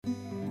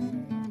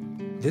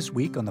This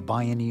week on The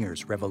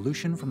Bioneers,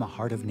 Revolution from the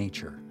Heart of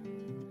Nature.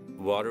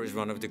 Water is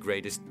one of the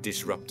greatest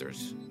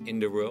disruptors in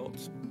the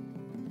world.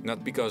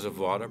 Not because of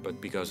water,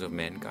 but because of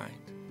mankind.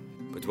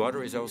 But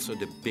water is also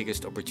the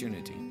biggest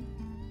opportunity.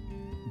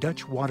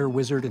 Dutch water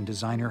wizard and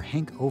designer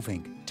Henk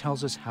Ovink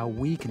tells us how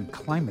we can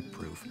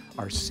climate-proof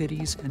our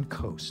cities and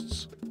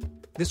coasts.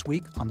 This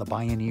week on The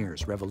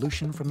Bioneers,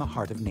 Revolution from the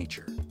Heart of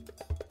Nature.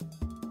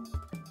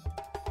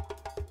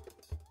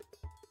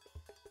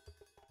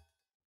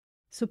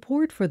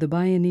 Support for the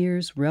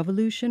Bioneers'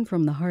 Revolution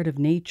from the Heart of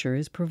Nature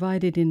is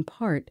provided in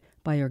part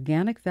by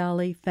Organic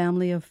Valley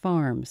Family of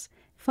Farms,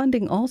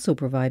 funding also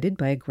provided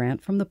by a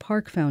grant from the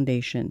Park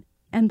Foundation,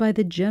 and by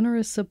the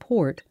generous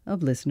support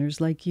of listeners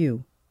like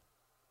you.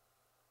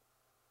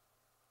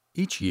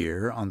 Each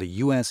year on the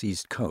U.S.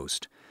 East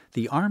Coast,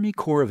 the Army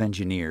Corps of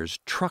Engineers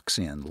trucks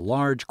in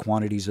large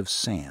quantities of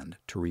sand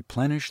to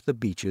replenish the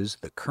beaches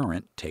the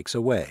current takes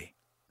away.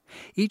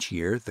 Each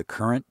year, the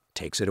current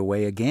takes it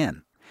away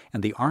again,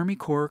 and the Army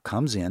Corps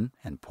comes in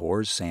and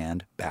pours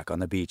sand back on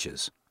the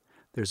beaches.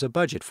 There's a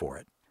budget for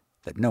it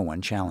that no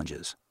one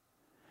challenges.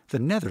 The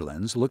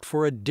Netherlands looked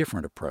for a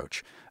different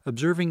approach.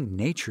 Observing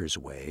nature's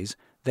ways,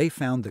 they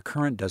found the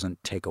current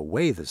doesn't take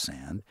away the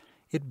sand,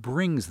 it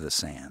brings the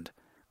sand,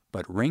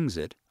 but wrings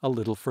it a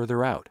little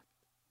further out.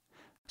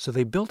 So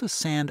they built a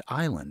sand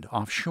island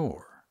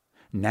offshore.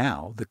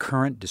 Now the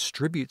current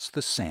distributes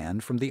the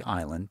sand from the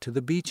island to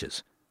the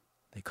beaches.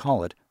 They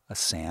call it a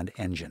sand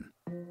engine.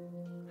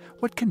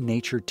 What can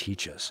nature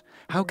teach us?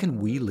 How can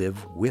we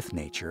live with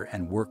nature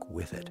and work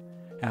with it?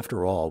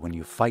 After all, when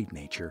you fight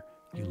nature,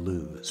 you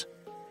lose.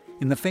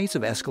 In the face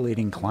of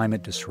escalating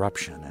climate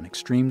disruption and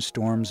extreme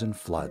storms and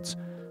floods,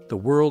 the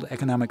World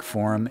Economic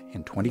Forum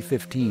in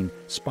 2015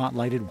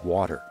 spotlighted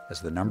water as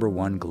the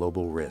 #1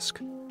 global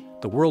risk.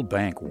 The World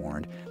Bank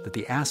warned that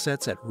the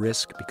assets at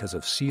risk because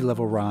of sea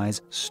level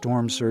rise,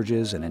 storm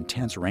surges, and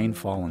intense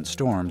rainfall and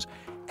storms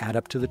add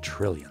up to the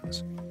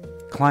trillions.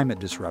 Climate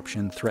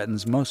disruption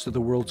threatens most of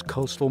the world's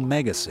coastal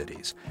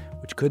megacities,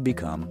 which could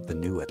become the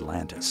new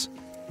Atlantis.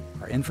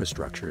 Our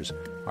infrastructures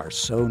are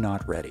so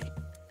not ready.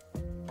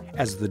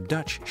 As the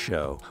Dutch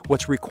show,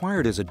 what's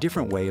required is a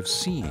different way of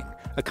seeing,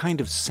 a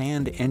kind of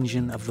sand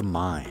engine of the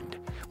mind.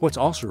 What's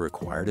also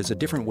required is a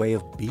different way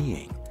of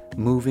being,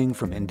 moving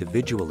from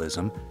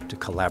individualism to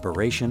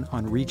collaboration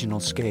on regional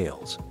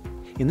scales.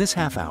 In this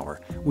half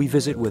hour, we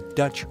visit with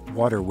Dutch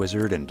water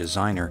wizard and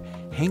designer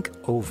Henk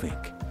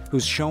Ovink,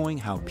 who's showing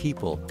how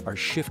people are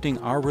shifting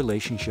our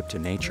relationship to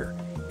nature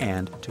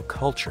and to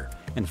culture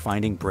and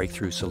finding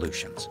breakthrough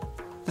solutions.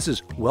 This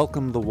is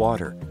Welcome the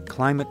Water,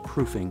 Climate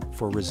Proofing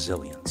for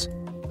Resilience.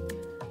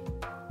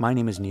 My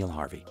name is Neil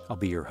Harvey. I'll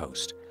be your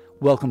host.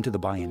 Welcome to the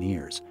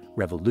Bioneers,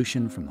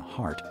 Revolution from the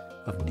Heart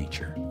of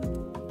Nature.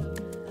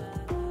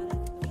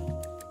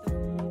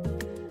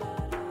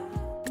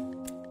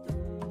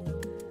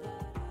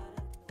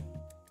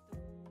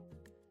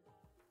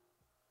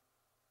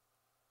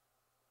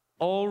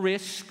 All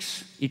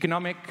risks,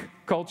 economic,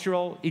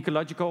 cultural,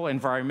 ecological,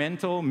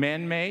 environmental,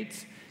 man-made,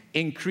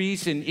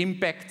 increase in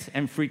impact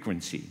and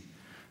frequency.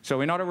 So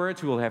in other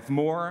words, we will have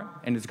more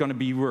and it's going to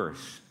be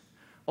worse.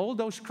 All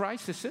those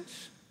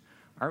crises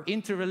are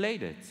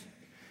interrelated,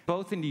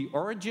 both in the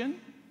origin,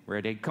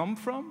 where they come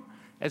from,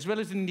 as well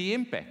as in the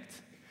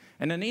impact.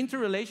 And an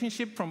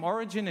interrelationship from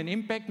origin and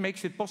impact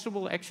makes it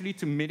possible actually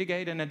to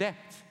mitigate and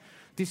adapt.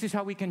 This is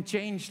how we can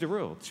change the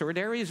world. So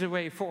there is a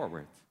way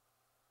forward.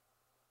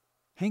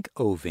 Henk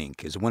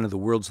Ovink is one of the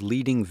world's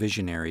leading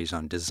visionaries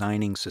on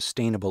designing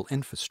sustainable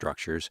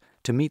infrastructures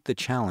to meet the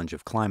challenge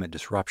of climate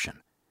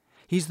disruption.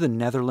 He's the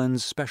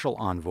Netherlands' Special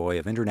Envoy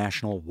of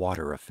International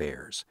Water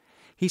Affairs.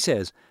 He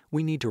says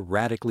we need to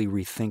radically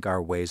rethink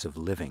our ways of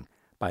living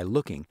by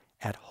looking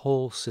at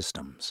whole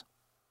systems.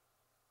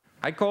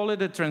 I call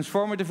it a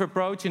transformative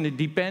approach, and it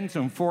depends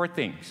on 4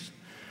 things.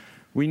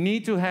 We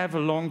need to have a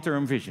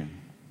long-term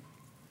vision.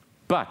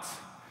 But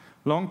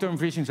long-term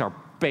visions are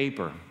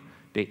paper.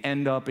 They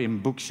end up in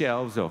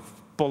bookshelves of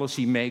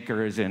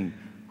policymakers and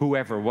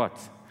whoever what.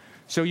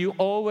 So you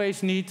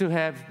always need to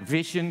have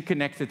vision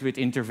connected with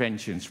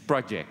interventions,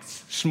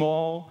 projects,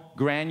 small,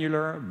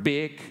 granular,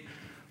 big,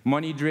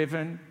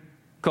 money-driven,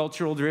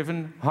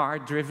 cultural-driven,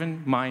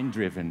 heart-driven,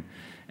 mind-driven.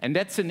 And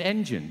that's an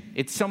engine.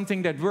 It's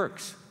something that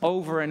works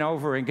over and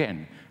over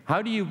again.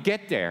 How do you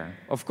get there?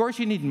 Of course,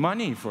 you need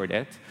money for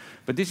that.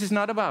 But this is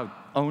not about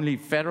only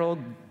federal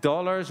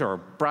dollars or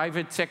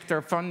private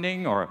sector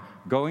funding or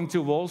going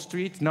to Wall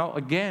Street. No,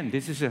 again,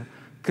 this is a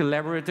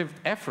collaborative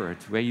effort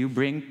where you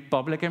bring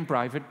public and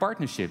private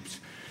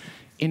partnerships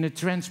in a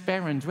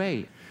transparent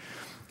way.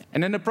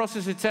 And in the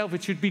process itself,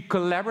 it should be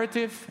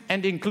collaborative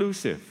and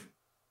inclusive.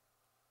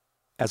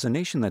 As a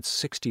nation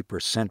that's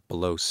 60%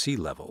 below sea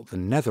level, the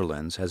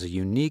Netherlands has a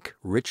unique,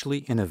 richly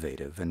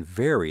innovative, and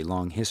very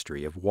long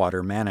history of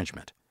water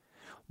management.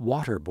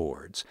 Water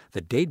boards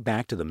that date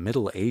back to the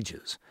Middle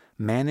Ages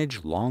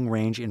manage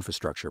long-range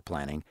infrastructure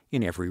planning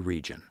in every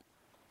region.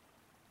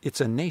 It's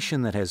a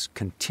nation that has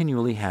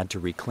continually had to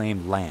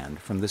reclaim land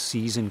from the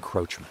sea's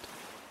encroachment.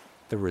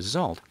 The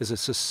result is a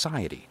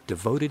society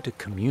devoted to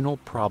communal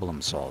problem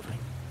solving.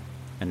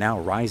 And now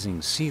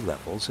rising sea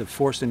levels have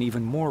forced an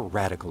even more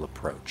radical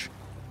approach.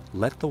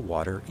 Let the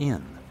water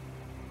in.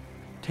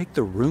 Take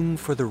the Room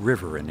for the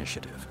River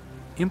initiative.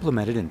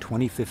 Implemented in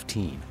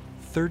 2015,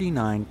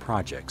 39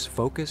 projects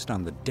focused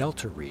on the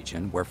Delta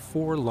region where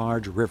 4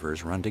 large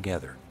rivers run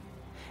together.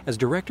 As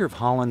director of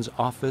Holland's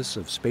Office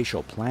of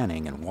Spatial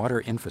Planning and Water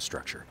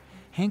Infrastructure,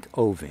 Henk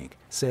Ovink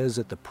says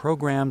that the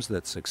programs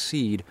that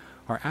succeed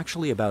are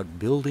actually about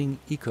building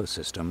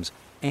ecosystems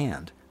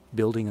and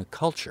building a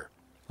culture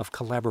of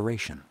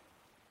collaboration.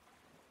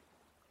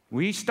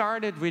 We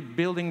started with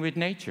building with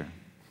nature,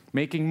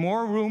 making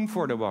more room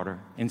for the water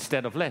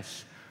instead of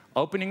less,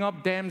 opening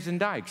up dams and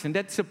dikes. And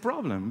that's a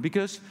problem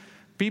because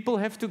people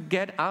have to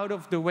get out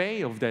of the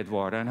way of that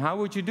water. And how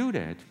would you do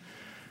that?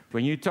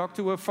 When you talk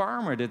to a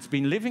farmer that's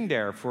been living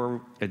there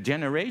for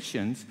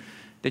generations,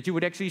 that you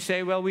would actually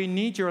say, well, we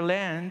need your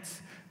land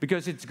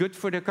because it's good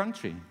for the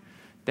country.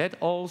 That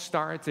all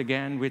starts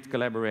again with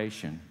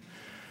collaboration.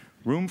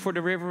 Room for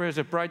the River is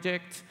a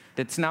project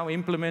that's now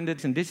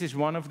implemented, and this is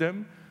one of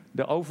them,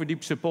 the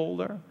Overdiepse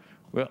Polder,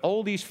 where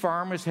all these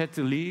farmers had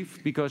to leave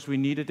because we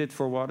needed it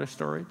for water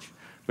storage.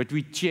 But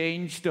we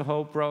changed the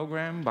whole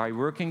program by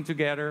working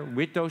together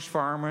with those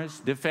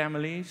farmers, the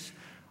families,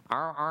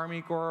 our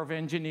Army Corps of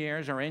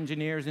Engineers, our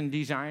engineers and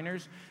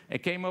designers,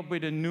 and came up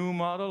with a new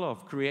model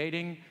of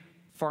creating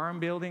farm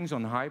buildings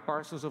on high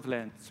parcels of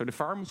land. So the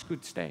farmers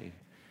could stay,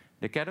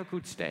 the cattle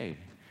could stay,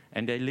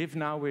 and they live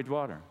now with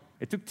water.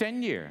 It took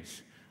 10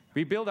 years.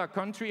 We built our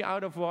country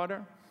out of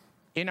water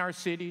in our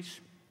cities,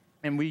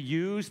 and we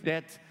used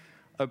that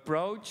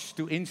approach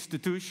to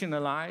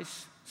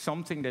institutionalize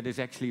something that is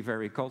actually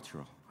very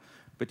cultural.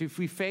 But if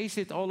we face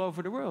it all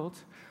over the world,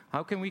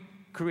 how can we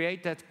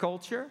create that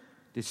culture,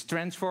 this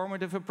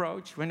transformative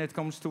approach when it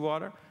comes to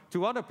water,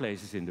 to other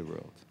places in the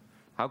world?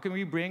 How can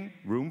we bring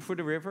Room for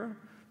the River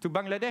to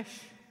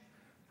Bangladesh?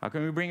 How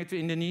can we bring it to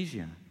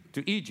Indonesia,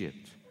 to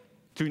Egypt,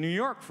 to New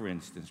York, for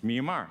instance,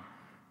 Myanmar,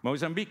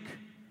 Mozambique,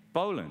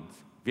 Poland,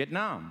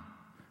 Vietnam,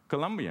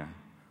 Colombia,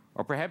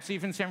 or perhaps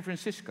even San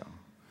Francisco?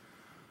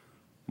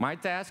 My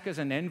task as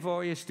an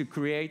envoy is to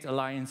create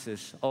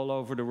alliances all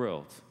over the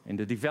world, in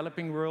the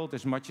developing world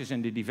as much as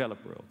in the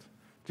developed world,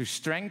 to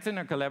strengthen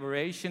a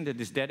collaboration that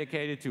is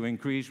dedicated to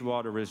increase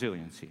water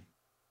resiliency.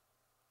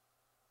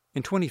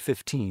 In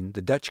 2015,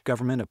 the Dutch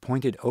government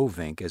appointed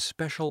Ovink as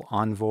Special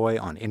Envoy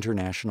on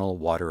International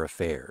Water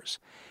Affairs.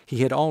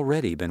 He had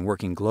already been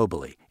working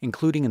globally,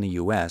 including in the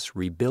U.S.,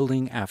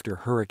 rebuilding after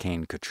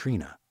Hurricane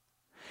Katrina.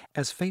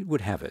 As fate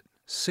would have it,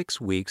 6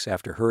 weeks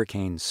after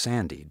Hurricane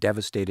Sandy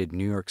devastated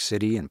New York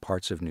City and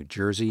parts of New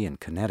Jersey and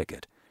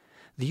Connecticut,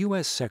 the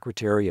U.S.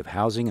 Secretary of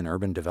Housing and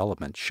Urban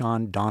Development,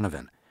 Sean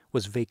Donovan,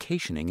 was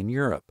vacationing in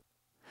Europe.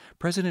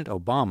 President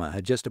Obama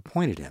had just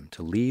appointed him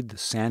to lead the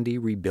Sandy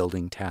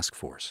Rebuilding Task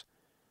Force.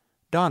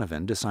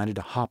 Donovan decided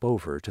to hop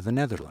over to the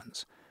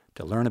Netherlands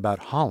to learn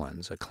about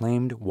Holland's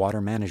acclaimed water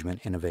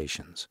management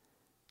innovations.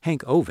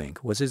 Henk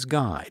Ovink was his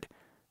guide.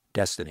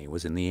 Destiny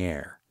was in the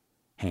air.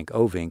 Henk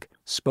Ovink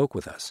spoke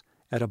with us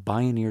at a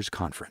Bioneers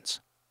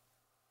conference.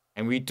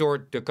 And we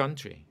toured the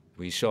country.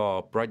 We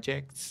saw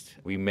projects.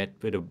 We met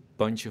with a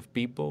bunch of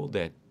people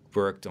that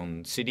worked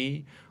on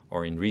city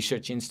or in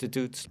research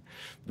institutes.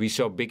 We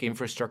saw big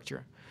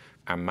infrastructure.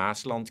 Our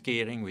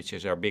Maaslandkering, which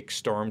is our big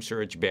storm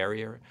surge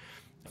barrier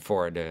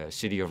for the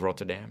city of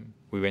Rotterdam.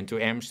 We went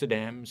to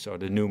Amsterdam, saw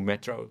the new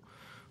metro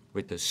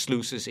with the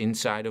sluices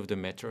inside of the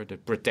metro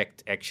that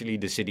protect actually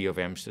the city of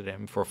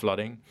Amsterdam for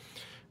flooding.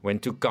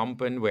 Went to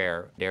Kampen,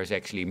 where there's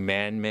actually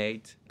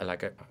man-made,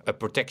 like a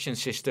protection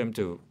system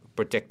to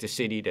protect the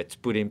city that's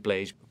put in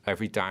place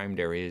every time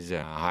there is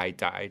a high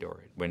tide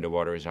or when the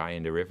water is high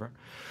in the river.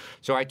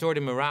 So I toured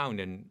him around,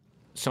 and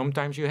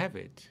sometimes you have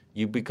it.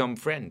 You become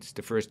friends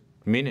the first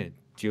minute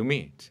you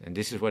meet. And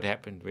this is what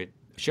happened with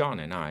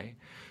Sean and I.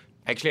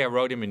 Actually, I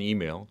wrote him an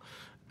email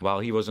while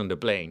he was on the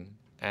plane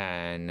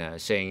and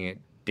saying,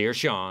 "Dear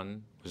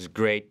Sean, it was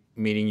great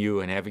meeting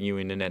you and having you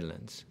in the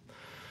Netherlands.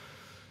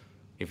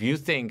 If you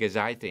think, as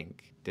I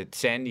think, that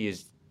Sandy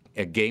is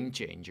a game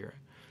changer,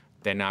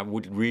 then I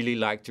would really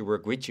like to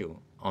work with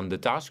you on the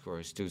task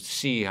force to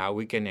see how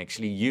we can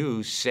actually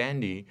use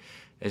Sandy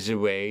as a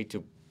way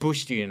to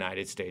push the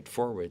United States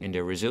forward in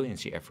their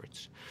resiliency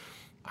efforts."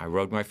 I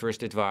wrote my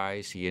first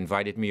advice. He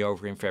invited me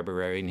over in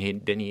February,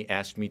 and then he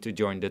asked me to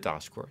join the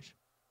task force.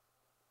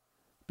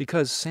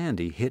 Because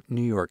Sandy hit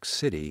New York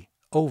City,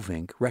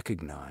 Ovink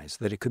recognized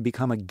that it could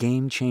become a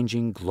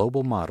game-changing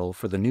global model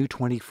for the new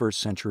 21st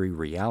century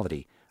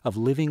reality of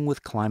living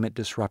with climate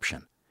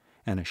disruption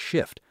and a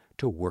shift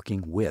to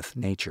working with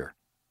nature.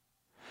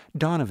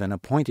 Donovan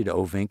appointed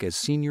Ovink as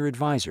senior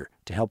advisor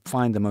to help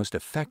find the most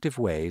effective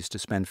ways to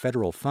spend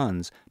federal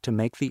funds to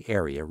make the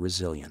area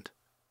resilient.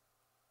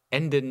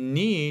 And the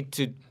need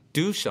to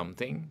do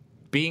something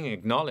being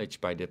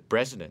acknowledged by the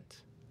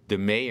president, the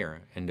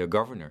mayor, and the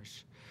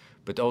governors,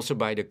 but also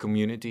by the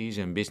communities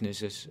and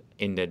businesses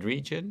in that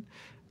region.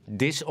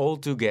 This all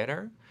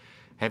together,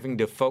 having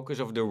the focus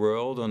of the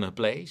world on a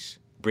place,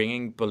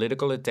 bringing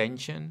political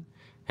attention,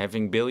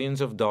 having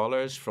billions of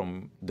dollars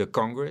from the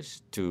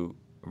Congress to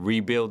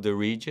rebuild the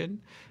region,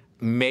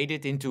 made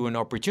it into an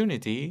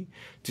opportunity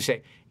to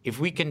say, if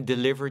we can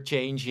deliver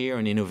change here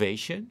and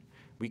innovation,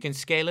 we can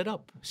scale it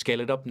up. Scale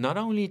it up not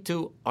only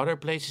to other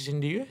places in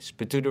the US,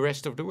 but to the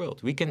rest of the world.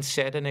 We can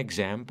set an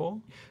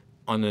example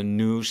on a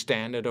new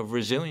standard of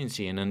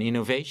resiliency and an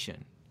innovation.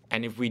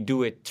 And if we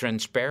do it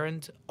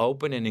transparent,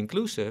 open, and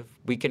inclusive,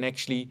 we can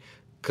actually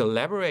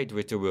collaborate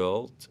with the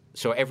world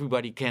so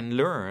everybody can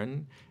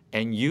learn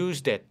and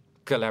use that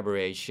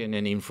collaboration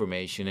and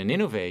information and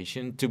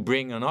innovation to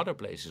bring on other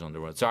places on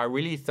the world. So I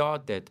really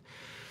thought that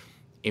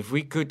if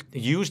we could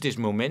use this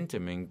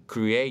momentum and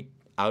create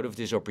out of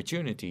this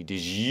opportunity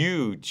this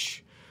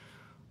huge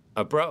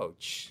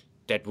approach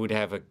that would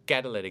have a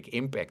catalytic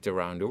impact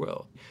around the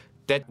world.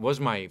 That was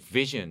my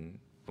vision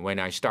when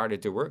I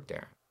started to work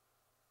there.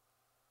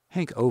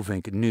 Henk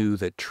Ovink knew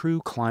that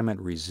true climate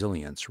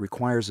resilience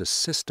requires a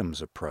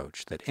systems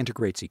approach that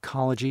integrates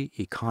ecology,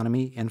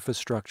 economy,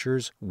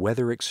 infrastructures,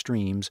 weather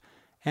extremes,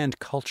 and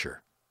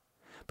culture.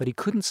 But he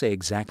couldn't say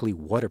exactly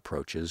what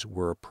approaches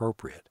were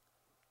appropriate.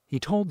 He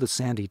told the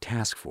Sandy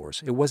Task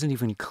Force it wasn't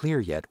even clear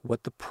yet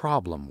what the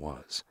problem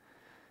was.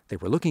 They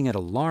were looking at a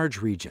large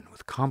region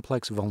with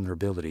complex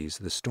vulnerabilities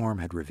the storm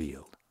had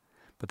revealed,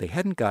 but they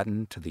hadn't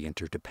gotten to the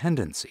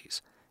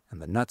interdependencies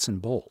and the nuts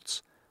and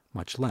bolts,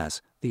 much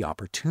less the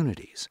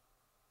opportunities.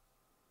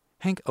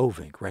 Henk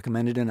Ovink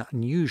recommended an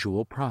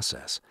unusual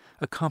process,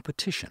 a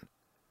competition.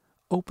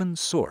 Open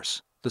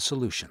source the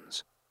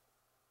solutions.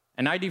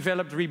 And I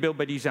developed Rebuild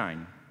by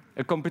Design,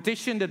 a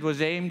competition that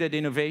was aimed at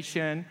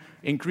innovation,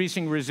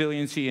 increasing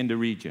resiliency in the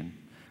region.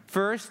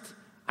 First,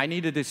 I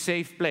needed a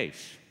safe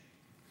place.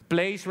 A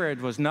place where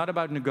it was not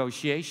about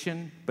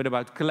negotiation, but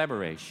about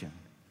collaboration.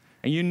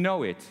 And you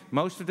know it.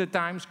 Most of the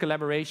times,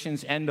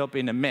 collaborations end up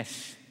in a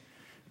mess,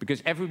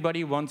 because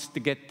everybody wants to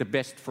get the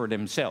best for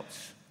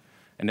themselves.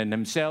 And then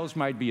themselves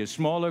might be a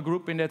smaller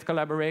group in that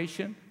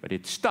collaboration, but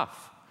it's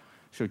tough.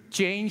 So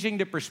changing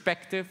the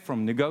perspective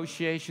from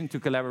negotiation to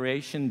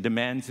collaboration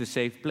demands a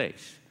safe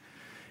place.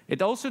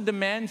 It also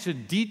demands a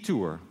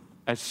detour,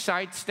 a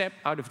sidestep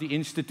out of the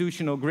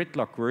institutional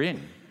gridlock we're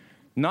in.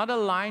 Not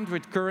aligned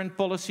with current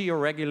policy or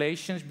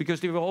regulations,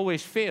 because they will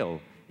always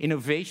fail.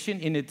 Innovation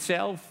in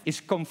itself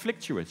is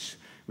conflictuous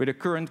with the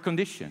current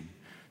condition.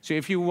 So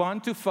if you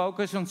want to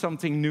focus on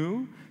something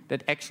new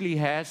that actually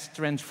has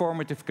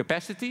transformative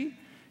capacity,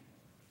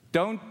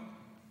 don't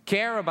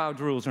care about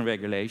rules and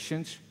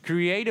regulations.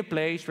 Create a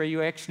place where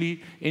you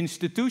actually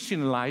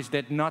institutionalize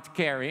that not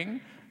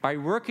caring by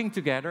working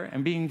together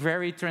and being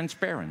very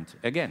transparent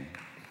again.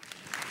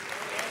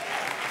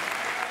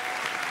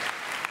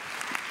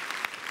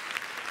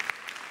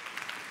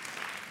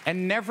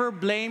 And never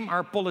blame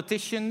our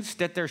politicians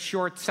that they're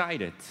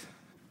short-sighted.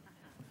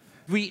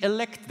 We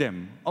elect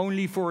them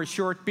only for a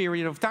short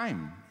period of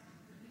time.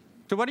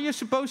 So what are you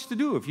supposed to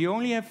do if you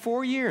only have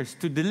 4 years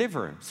to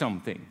deliver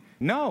something?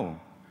 No.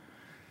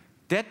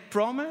 That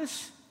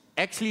promise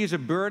actually is a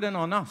burden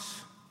on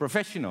us,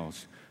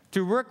 professionals,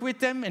 to work with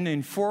them and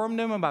inform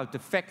them about the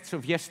facts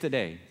of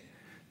yesterday,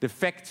 the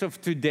facts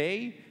of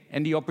today,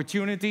 and the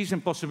opportunities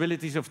and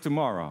possibilities of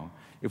tomorrow.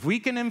 If we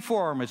can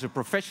inform as a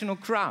professional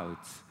crowd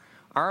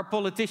our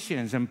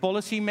politicians and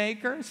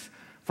policymakers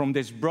from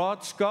this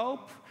broad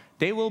scope,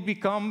 they will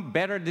become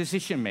better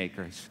decision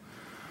makers.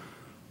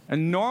 A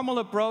normal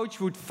approach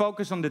would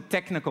focus on the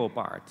technical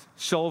part,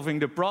 solving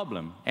the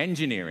problem,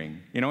 engineering.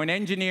 You know, an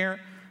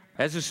engineer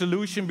has a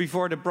solution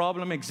before the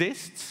problem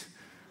exists.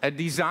 A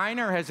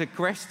designer has a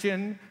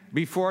question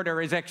before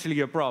there is actually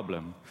a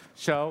problem.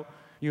 So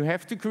you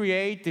have to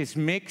create this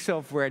mix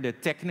of where the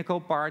technical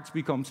parts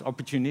becomes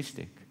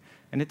opportunistic.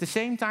 And at the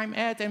same time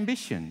add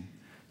ambition.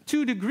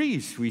 2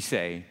 degrees, we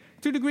say.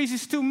 2 degrees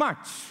is too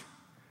much.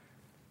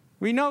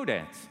 We know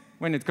that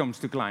when it comes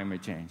to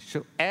climate change.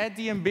 So add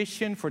the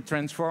ambition for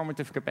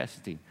transformative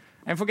capacity.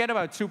 And forget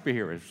about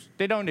superheroes.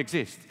 They don't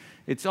exist.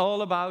 It's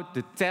all about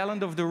the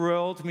talent of the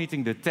world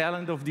meeting the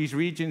talent of these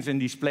regions and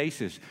these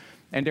places.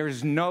 And there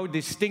is no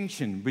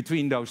distinction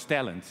between those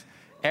talents.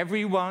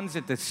 Everyone's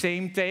at the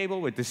same table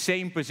with the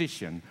same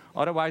position.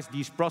 Otherwise,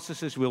 these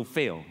processes will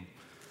fail.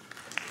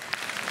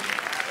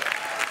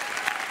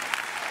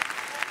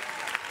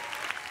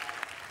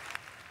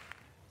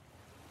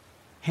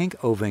 Henk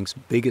Ovink's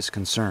biggest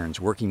concerns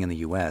working in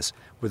the U.S.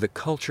 were the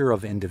culture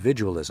of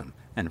individualism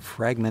and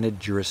fragmented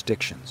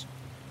jurisdictions.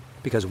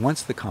 Because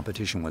once the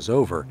competition was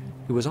over,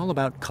 it was all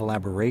about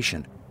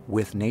collaboration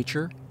with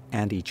nature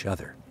and each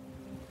other.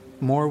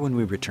 More when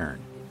we return.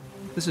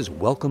 This is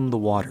Welcome the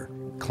Water,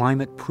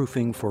 Climate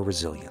Proofing for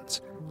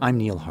Resilience. I'm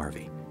Neil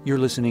Harvey. You're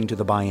listening to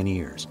The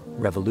Bioneers,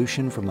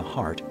 Revolution from the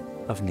Heart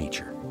of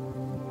Nature.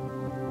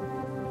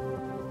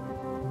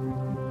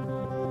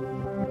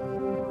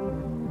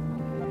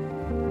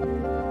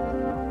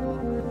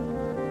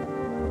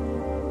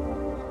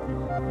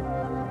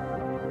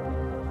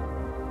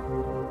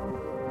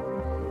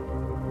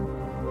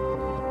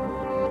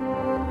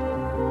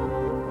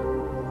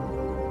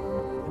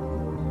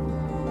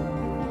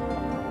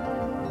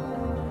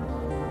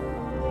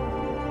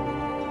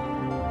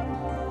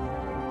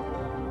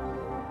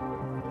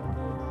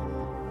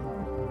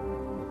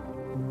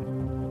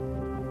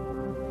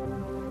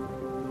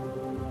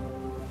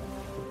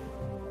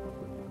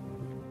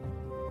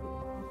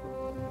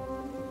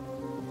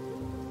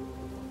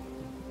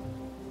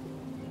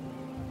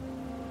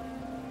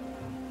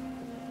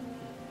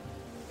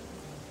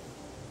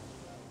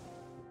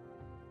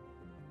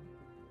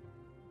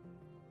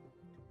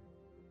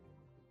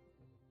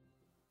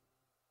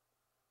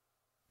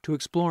 To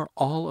explore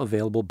all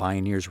available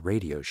Bioneers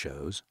radio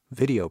shows,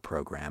 video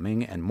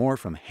programming, and more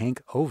from Henk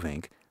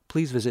Ovink,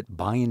 please visit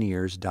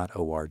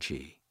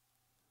bioneers.org.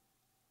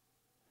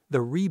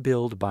 The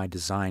Rebuild by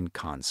Design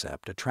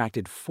concept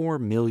attracted $4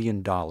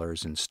 million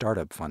in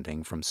startup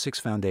funding from 6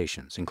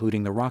 foundations,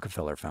 including the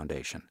Rockefeller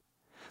Foundation.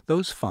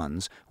 Those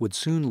funds would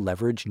soon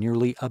leverage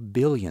nearly $1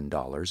 billion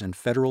in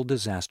federal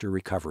disaster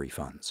recovery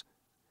funds.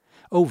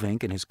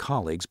 Ovink and his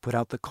colleagues put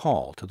out the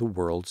call to the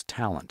world's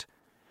talent.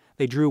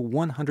 They drew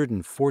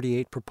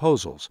 148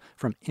 proposals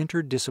from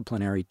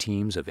interdisciplinary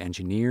teams of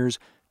engineers,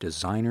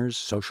 designers,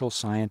 social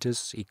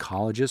scientists,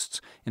 ecologists,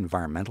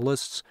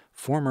 environmentalists,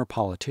 former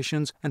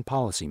politicians, and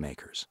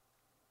policymakers.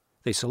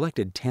 They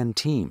selected 10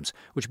 teams,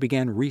 which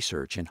began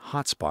research in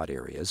hotspot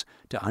areas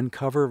to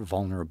uncover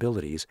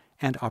vulnerabilities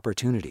and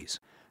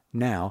opportunities.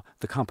 Now,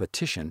 the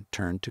competition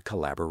turned to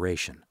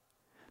collaboration.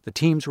 The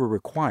teams were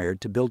required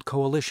to build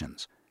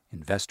coalitions: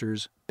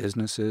 investors,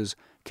 businesses,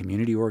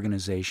 community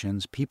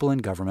organizations, people in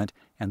government,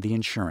 and the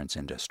insurance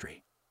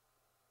industry.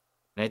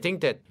 I think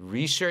that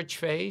research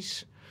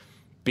phase,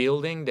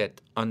 building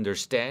that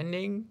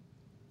understanding,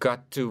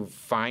 got to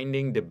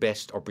finding the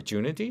best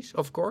opportunities,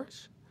 of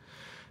course,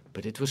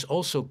 but it was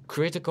also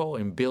critical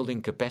in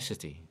building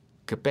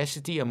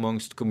capacity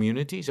amongst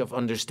communities of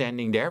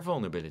understanding their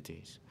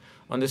vulnerabilities,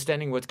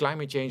 understanding what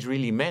climate change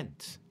really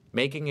meant,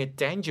 making it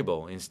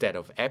tangible instead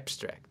of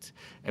abstract,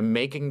 and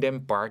making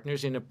them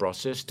partners in a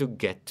process to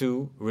get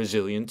to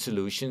resilient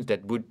solutions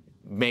that would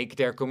make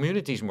their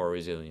communities more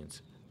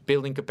resilient.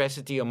 Building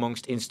capacity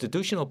amongst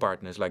institutional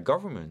partners like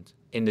government,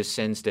 in the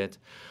sense that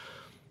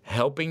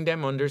helping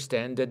them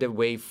understand that the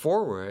way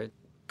forward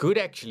could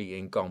actually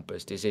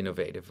encompass this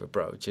innovative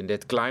approach, and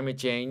that climate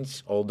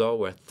change,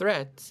 although a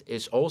threat,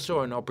 is also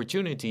an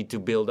opportunity to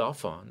build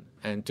off on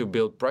and to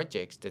build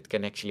projects that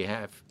can actually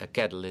have a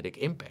catalytic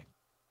impact.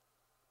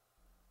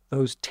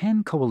 Those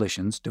 10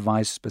 coalitions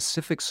devised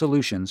specific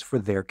solutions for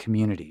their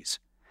communities.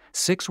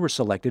 6 were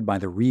selected by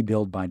the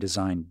Rebuild by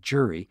Design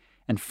jury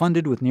and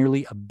funded with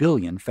nearly $1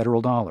 billion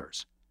federal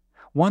dollars.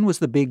 One was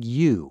the Big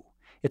U.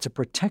 It's a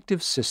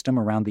protective system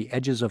around the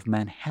edges of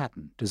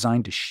Manhattan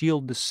designed to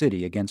shield the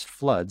city against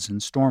floods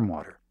and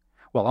stormwater,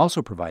 while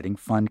also providing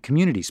fun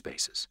community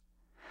spaces.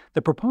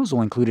 The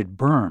proposal included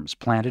berms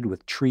planted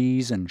with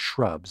trees and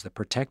shrubs that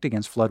protect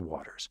against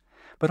floodwaters,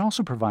 but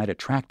also provide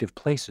attractive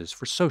places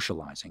for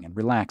socializing and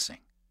relaxing.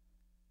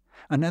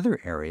 Another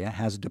area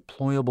has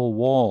deployable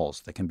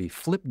walls that can be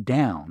flipped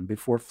down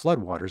before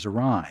floodwaters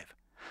arrive.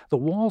 The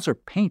walls are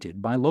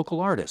painted by local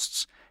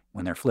artists.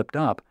 When they're flipped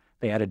up,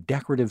 they add a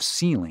decorative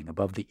ceiling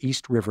above the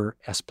East River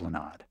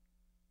Esplanade.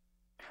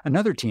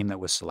 Another team that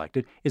was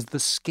selected is the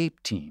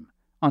SCAPE team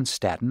on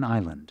Staten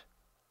Island.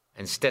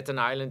 And Staten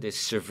Island is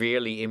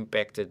severely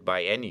impacted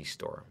by any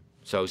storm.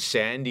 So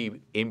Sandy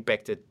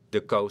impacted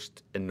the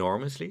coast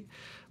enormously,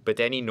 but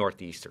any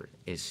northeaster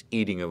is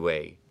eating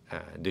away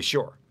the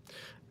shore.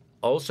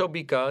 Also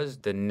because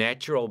the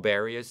natural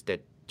barriers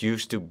that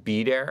used to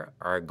be there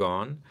are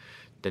gone.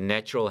 The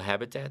natural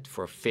habitat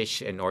for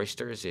fish and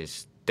oysters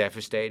is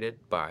devastated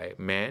by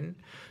man.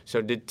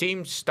 So the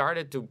team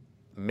started to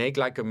make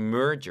like a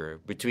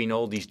merger between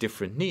all these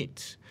different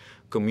needs.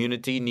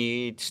 Community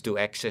needs to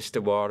access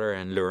the water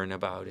and learn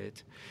about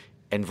it.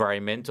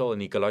 Environmental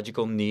and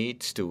ecological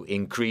needs to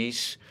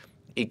increase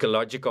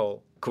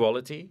ecological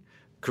quality,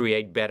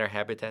 create better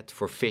habitat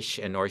for fish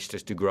and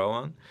oysters to grow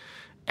on,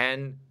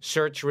 and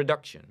surge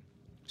reduction.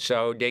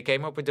 So they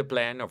came up with a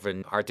plan of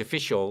an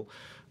artificial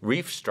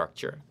reef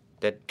structure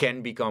that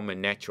can become a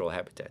natural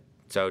habitat.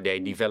 So they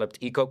developed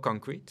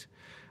eco-concrete,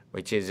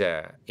 which is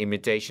an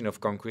imitation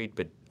of concrete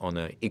but on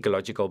an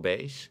ecological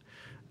base.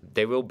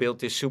 They will build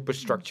this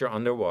superstructure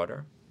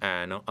underwater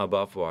and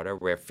above water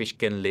where fish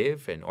can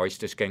live and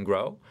oysters can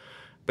grow.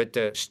 But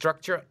the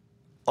structure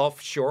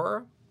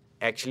offshore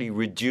actually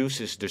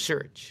reduces the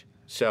surge.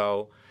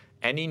 So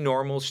any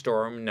normal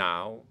storm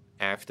now,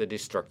 after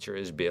this structure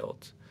is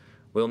built,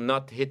 will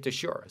not hit the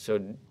shore.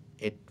 So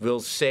it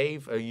will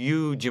save a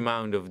huge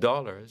amount of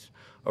dollars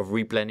of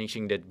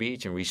replenishing that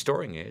beach and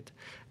restoring it,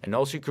 and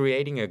also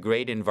creating a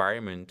great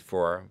environment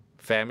for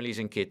families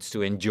and kids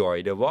to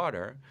enjoy the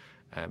water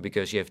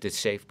because you have this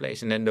safe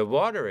place. And then the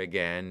water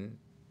again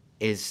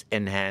is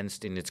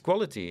enhanced in its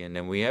quality, and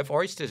then we have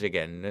oysters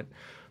again.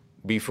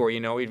 Before you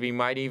know it, we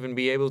might even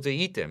be able to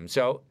eat them.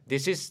 So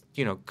this is,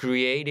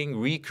 recreating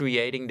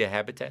the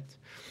habitat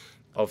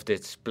of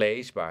this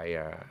place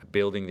by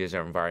building this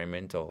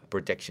environmental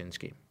protection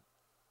scheme.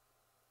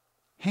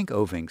 Henk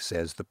Ovink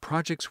says the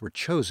projects were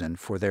chosen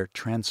for their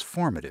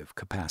transformative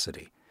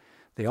capacity.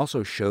 They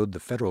also showed the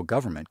federal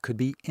government could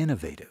be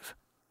innovative.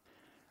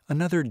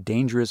 Another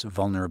dangerous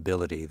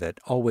vulnerability that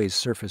always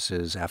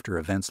surfaces after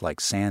events like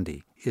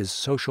Sandy is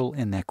social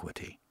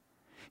inequity.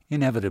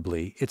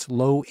 Inevitably, it's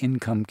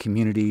low-income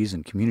communities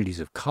and communities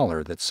of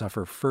color that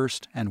suffer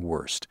first and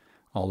worst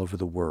all over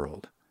the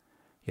world.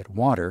 Yet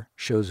water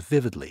shows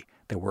vividly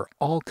that we're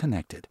all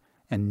connected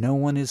and no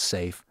one is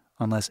safe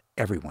unless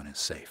everyone is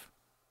safe.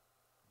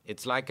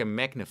 It's like a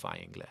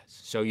magnifying glass.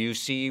 So you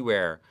see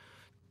where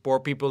poor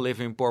people live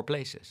in poor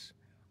places,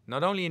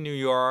 not only in New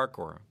York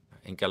or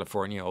in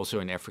California, also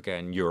in Africa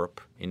and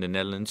Europe, in the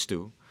Netherlands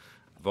too.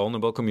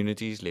 Vulnerable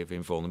communities live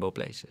in vulnerable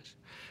places.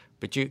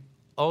 But you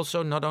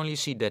also not only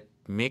see that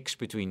mix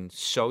between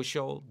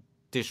social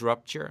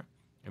disruption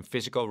and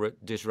physical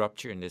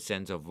disruption in the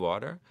sense of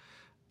water.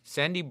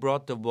 Sandy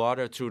brought the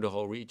water through the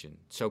whole region.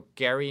 So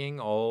carrying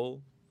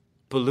all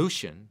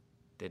pollution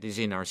that is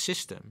in our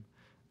system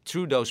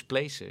through those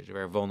places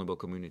where vulnerable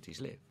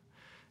communities live.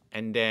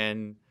 And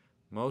then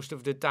most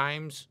of the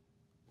times,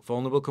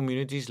 vulnerable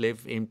communities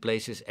live in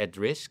places at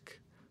risk,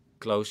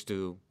 close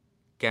to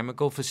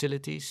chemical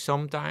facilities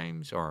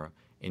sometimes, or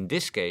in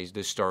this case,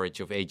 the storage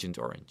of Agent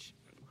Orange.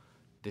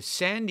 The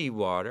sandy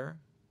water,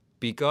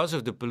 because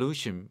of the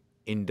pollution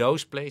in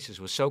those places,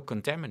 was so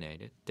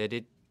contaminated that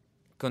it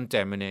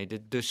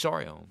contaminated the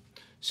soil.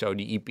 So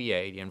the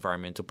EPA, the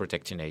Environmental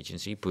Protection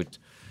Agency, put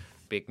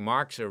big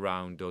marks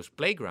around those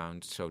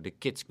playgrounds so the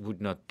kids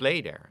would not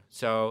play there.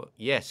 So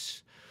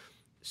yes,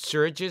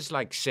 surges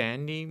like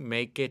Sandy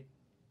make it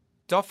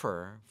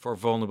tougher for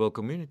vulnerable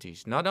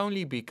communities, not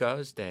only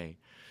because they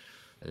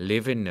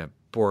live in a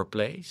poor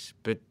place,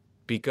 but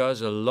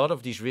because a lot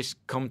of these risks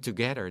come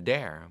together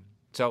there.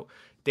 So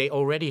they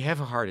already have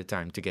a harder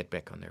time to get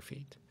back on their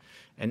feet.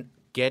 And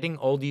getting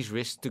all these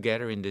risks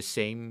together in the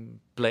same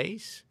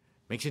place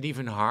makes it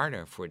even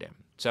harder for them.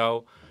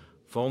 So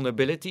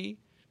vulnerability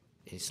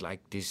is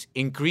like this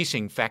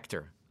increasing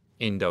factor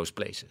in those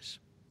places.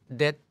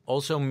 That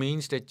also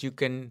means that you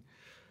can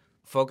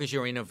focus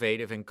your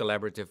innovative and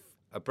collaborative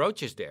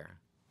approaches there.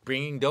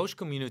 Bringing those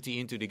community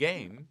into the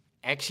game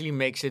actually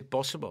makes it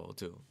possible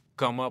to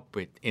come up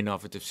with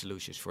innovative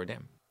solutions for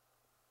them.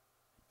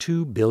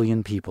 2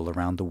 billion people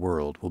around the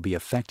world will be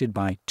affected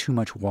by too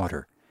much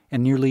water,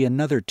 and nearly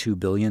another 2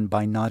 billion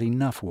by not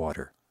enough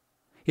water.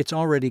 It's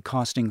already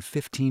costing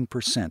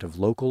 15% of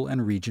local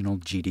and regional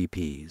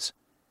GDPs.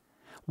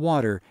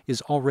 Water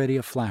is already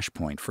a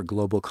flashpoint for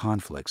global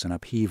conflicts and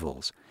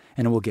upheavals,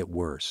 and it will get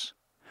worse.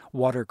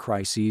 Water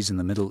crises in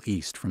the Middle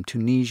East, from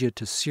Tunisia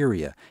to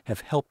Syria,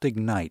 have helped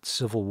ignite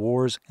civil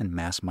wars and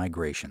mass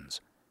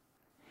migrations.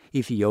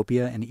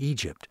 Ethiopia and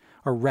Egypt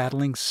are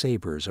rattling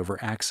sabers over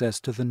access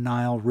to the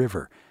Nile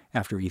River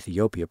after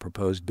Ethiopia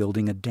proposed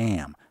building a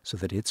dam so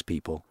that its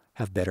people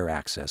have better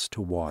access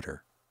to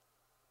water.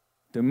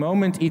 The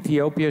moment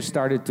Ethiopia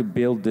started to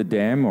build the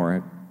dam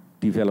or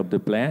develop the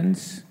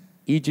plans,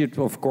 Egypt,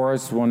 of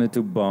course, wanted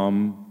to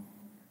bomb,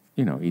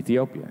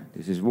 Ethiopia.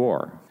 This is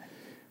war.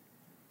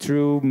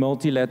 Through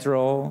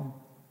multilateral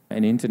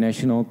and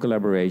international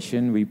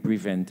collaboration, we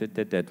prevented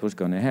that was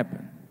going to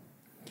happen.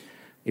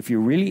 If you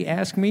really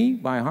ask me,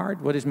 by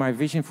heart, what is my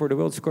vision for the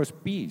world? It's, of course,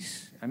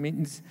 peace. I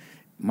mean,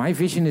 my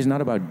vision is not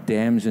about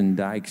dams and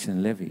dikes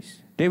and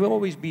levees. They will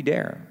always be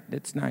there.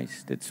 That's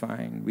nice. That's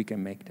fine. We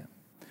can make them.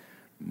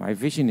 My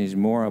vision is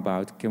more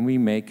about, can we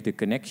make the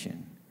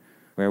connection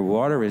where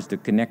water is the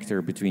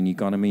connector between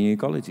economy and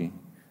ecology,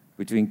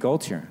 between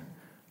culture,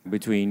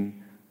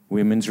 between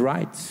women's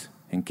rights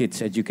and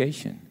kids'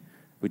 education,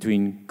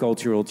 between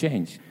cultural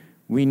change.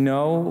 We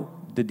know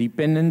the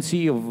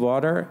dependency of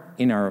water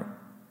in our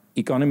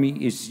economy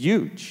is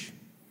huge.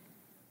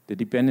 The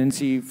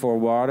dependency for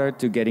water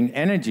to getting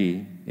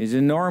energy is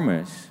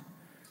enormous.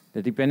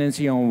 The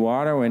dependency on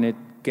water when it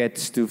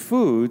gets to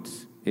food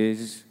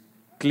is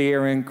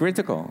clear and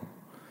critical.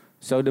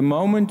 So the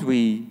moment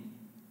we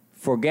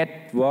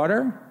forget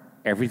water,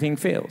 everything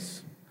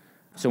fails.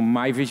 So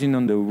my vision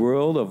on the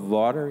world of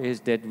water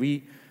is that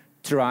we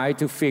try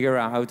to figure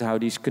out how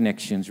these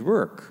connections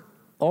work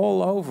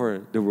all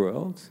over the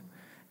world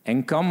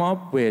and come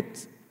up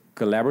with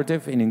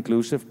collaborative and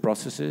inclusive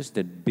processes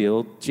that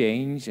build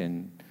change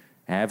and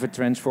have a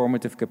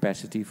transformative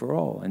capacity for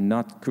all and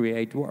not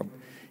create war.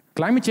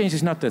 Climate change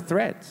is not the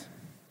threat.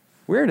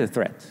 We're the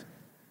threat.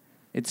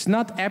 It's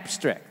not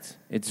abstract.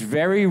 It's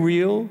very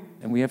real,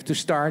 and we have to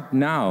start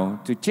now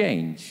to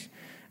change.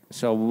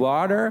 So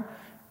water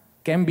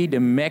can be the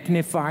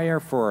magnifier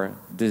for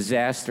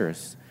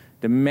disasters,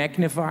 the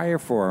magnifier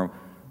for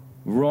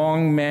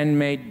wrong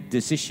man-made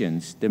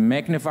decisions, the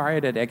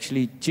magnifier that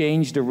actually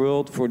changed the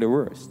world for the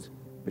worst.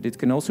 But it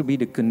can also be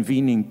the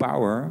convening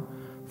power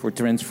for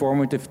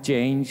transformative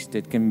change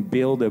that can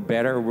build a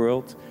better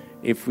world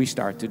if we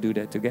start to do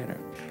that together.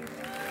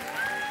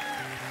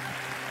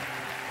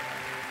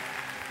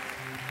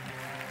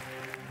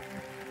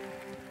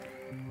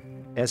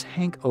 As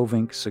Henk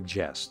Ovink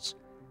suggests,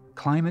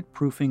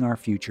 climate-proofing our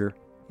future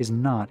is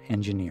not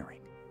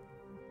engineering.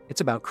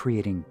 It's about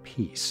creating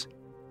peace,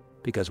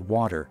 because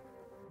water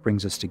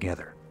brings us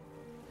together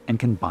and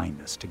can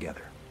bind us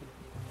together.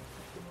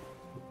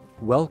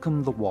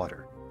 Welcome the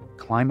water,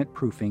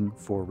 climate-proofing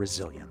for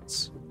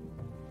resilience.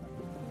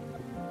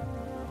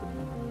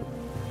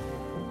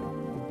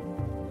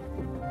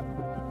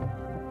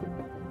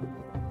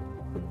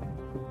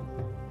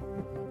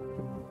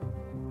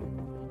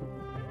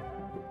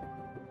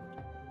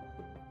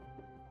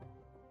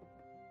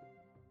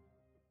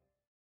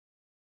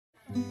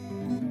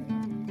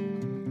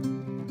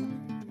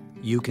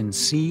 You can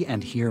see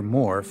and hear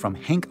more from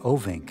Henk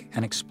Ovink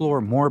and explore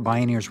more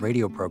Bioneers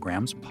radio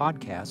programs,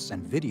 podcasts,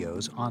 and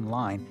videos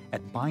online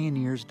at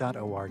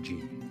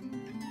bioneers.org.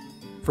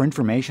 For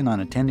information on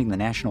attending the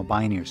National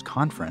Bioneers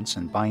Conference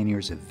and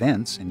Bioneers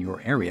events in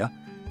your area,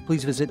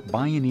 please visit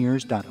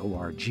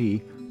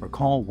bioneers.org or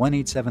call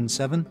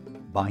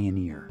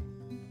 1-877-BIONEER.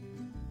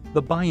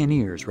 The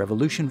Bioneers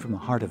Revolution from the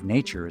Heart of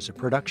Nature is a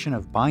production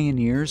of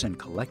Bioneers and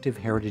Collective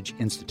Heritage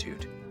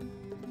Institute.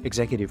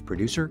 Executive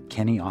producer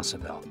Kenny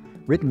Ausubel.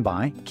 Written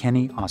by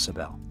Kenny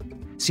Ausubel.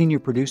 Senior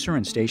producer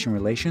and station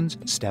relations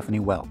Stephanie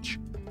Welch.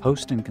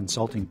 Host and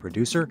consulting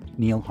producer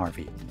Neil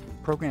Harvey.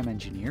 Program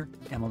engineer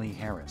Emily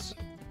Harris.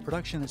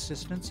 Production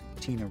assistants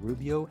Tina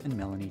Rubio and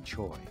Melanie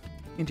Choi.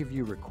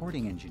 Interview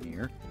recording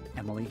engineer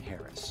Emily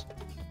Harris.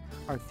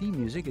 Our theme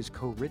music is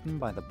co-written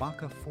by the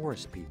Baka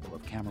Forest people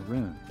of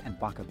Cameroon and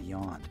Baka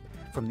Beyond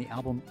from the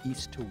album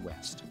East to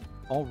West.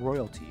 All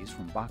royalties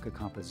from Baka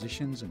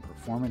compositions and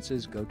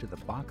performances go to the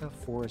Baka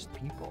Forest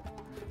people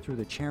through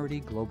the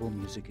charity Global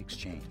Music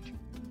Exchange.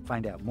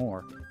 Find out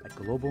more at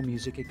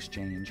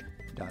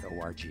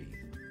globalmusicexchange.org.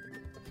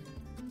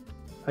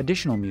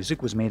 Additional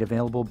music was made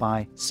available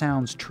by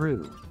Sounds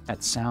True at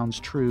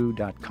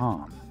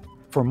soundstrue.com.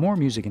 For more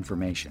music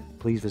information,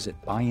 please visit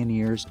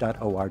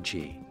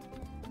bioneers.org.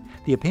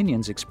 The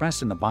opinions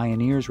expressed in the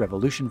Bioneers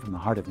Revolution from the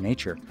Heart of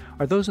Nature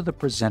are those of the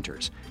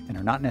presenters and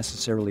are not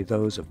necessarily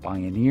those of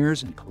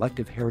Bioneers and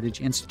Collective Heritage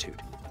Institute,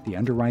 the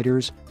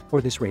underwriters, or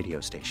this radio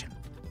station.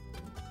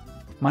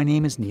 My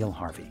name is Neil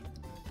Harvey.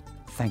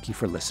 Thank you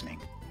for listening.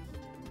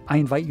 I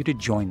invite you to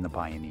join the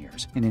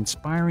Bioneers in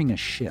inspiring a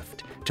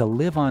shift to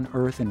live on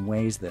Earth in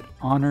ways that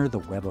honor the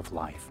web of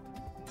life,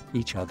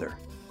 each other,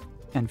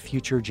 and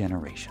future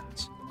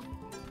generations.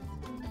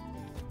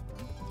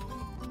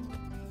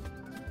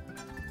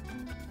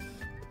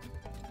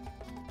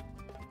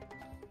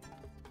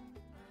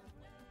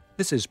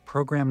 This is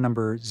program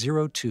number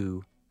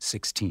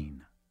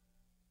 0216.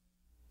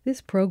 This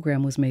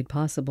program was made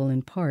possible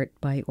in part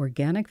by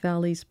Organic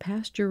Valley's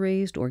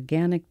pasture-raised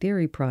organic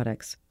dairy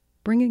products,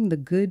 bringing the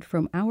good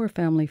from our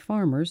family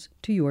farmers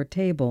to your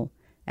table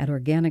at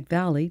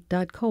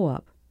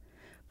organicvalley.coop.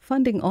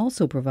 Funding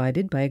also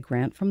provided by a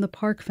grant from the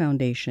Park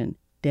Foundation,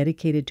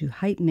 dedicated to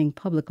heightening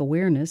public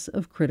awareness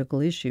of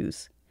critical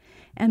issues,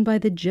 and by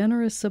the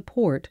generous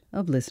support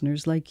of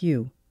listeners like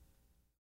you.